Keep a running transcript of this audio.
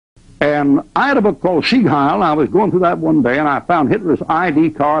And I had a book called Sieg Heil, and I was going through that one day, and I found Hitler's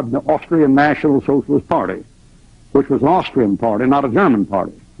ID card in the Austrian National Socialist Party, which was an Austrian party, not a German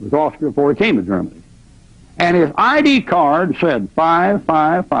party. It was Austria before he came to Germany. And his ID card said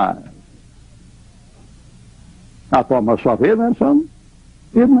 555. I thought to myself, isn't that something?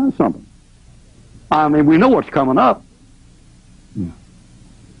 Isn't that something? I mean, we know what's coming up.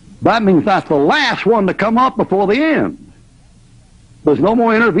 That means that's the last one to come up before the end. There's no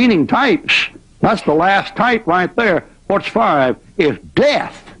more intervening types. That's the last type right there. What's 5 is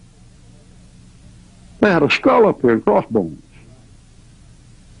death. They had a skull up here and crossbones.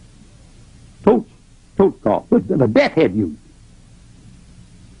 Totes, the death head used.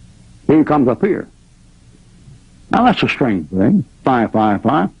 He comes up here. Now that's a strange thing.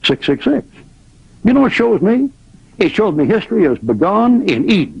 555, 666. You know what it shows me? It shows me history has begun in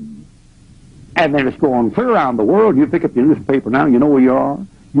Eden. And then it's going clear around the world. You pick up your newspaper now, you know where you are.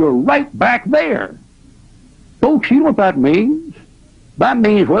 You're right back there. Folks, you know what that means? That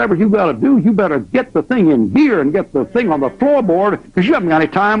means whatever you got to do, you better get the thing in gear and get the thing on the floorboard, because you haven't got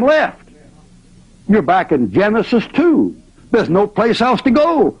any time left. You're back in Genesis 2. There's no place else to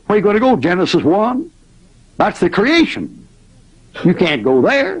go. Where are you going to go? Genesis 1? That's the creation. You can't go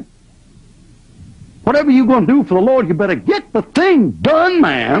there. Whatever you're going to do for the Lord, you better get the thing done,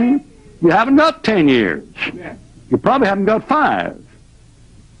 man. You haven't got 10 years. You probably haven't got 5.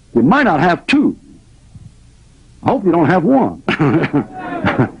 You might not have 2. I hope you don't have 1.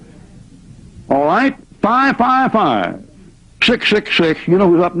 All right? 555. 666. You know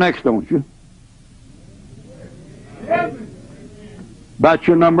who's up next, don't you? That's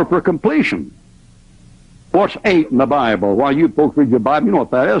your number for completion. What's 8 in the Bible? While you folks read your Bible, you know what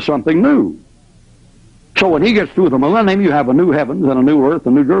that is, something new. So when he gets through the millennium, you have a new heavens and a new earth,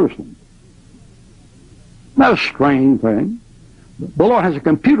 a new Jerusalem. That's a strange thing. The Lord has a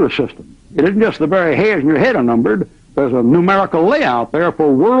computer system. It isn't just the very hairs in your head are numbered. There's a numerical layout there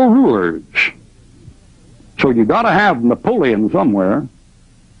for world rulers. So you got to have Napoleon somewhere,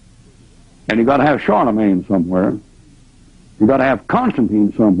 and you got to have Charlemagne somewhere. You got to have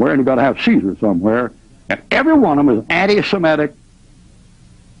Constantine somewhere, and you got to have Caesar somewhere. And every one of them is anti-Semitic,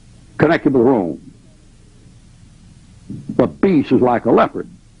 connected with Rome. The beast is like a leopard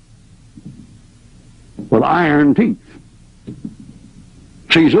with iron teeth.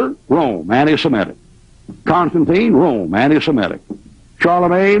 Caesar, Rome, anti-Semitic. Constantine, Rome, anti-Semitic.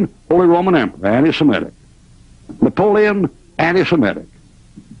 Charlemagne, Holy Roman Emperor, anti-Semitic. Napoleon, anti-Semitic.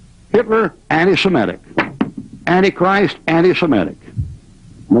 Hitler, anti-Semitic. Antichrist, anti-Semitic.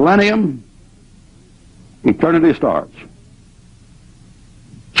 Millennium, eternity starts.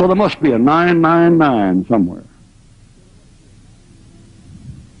 So there must be a 999 somewhere.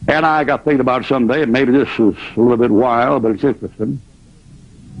 And I got thinking about it someday, and maybe this is a little bit wild, but it's interesting.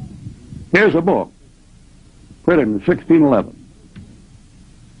 Here's a book, printed in 1611.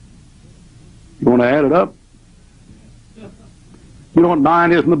 You want to add it up? You know what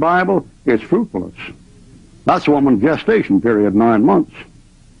 9 is in the Bible? It's fruitfulness. That's a woman's gestation period, 9 months.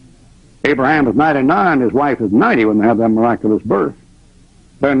 Abraham is 99, his wife is 90 when they have that miraculous birth.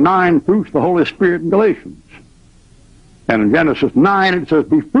 There are 9 fruits of the Holy Spirit in Galatians. And in Genesis 9 it says,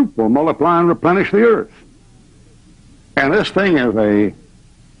 be fruitful, multiply and replenish the earth. And this thing is a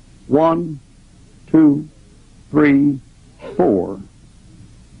 1, 2, 3, 4,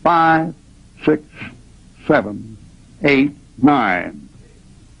 5, 6, 7, 8, 9.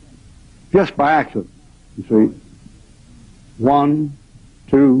 Just by accident, you see. 1,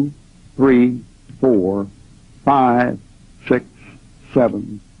 2, 3, 4, 5, 6,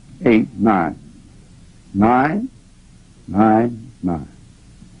 7, 8, 9. 9, 9, 9.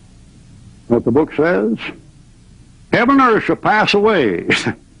 What the book says? Heaven and earth shall pass away,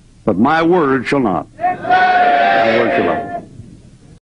 but my word shall not. My word shall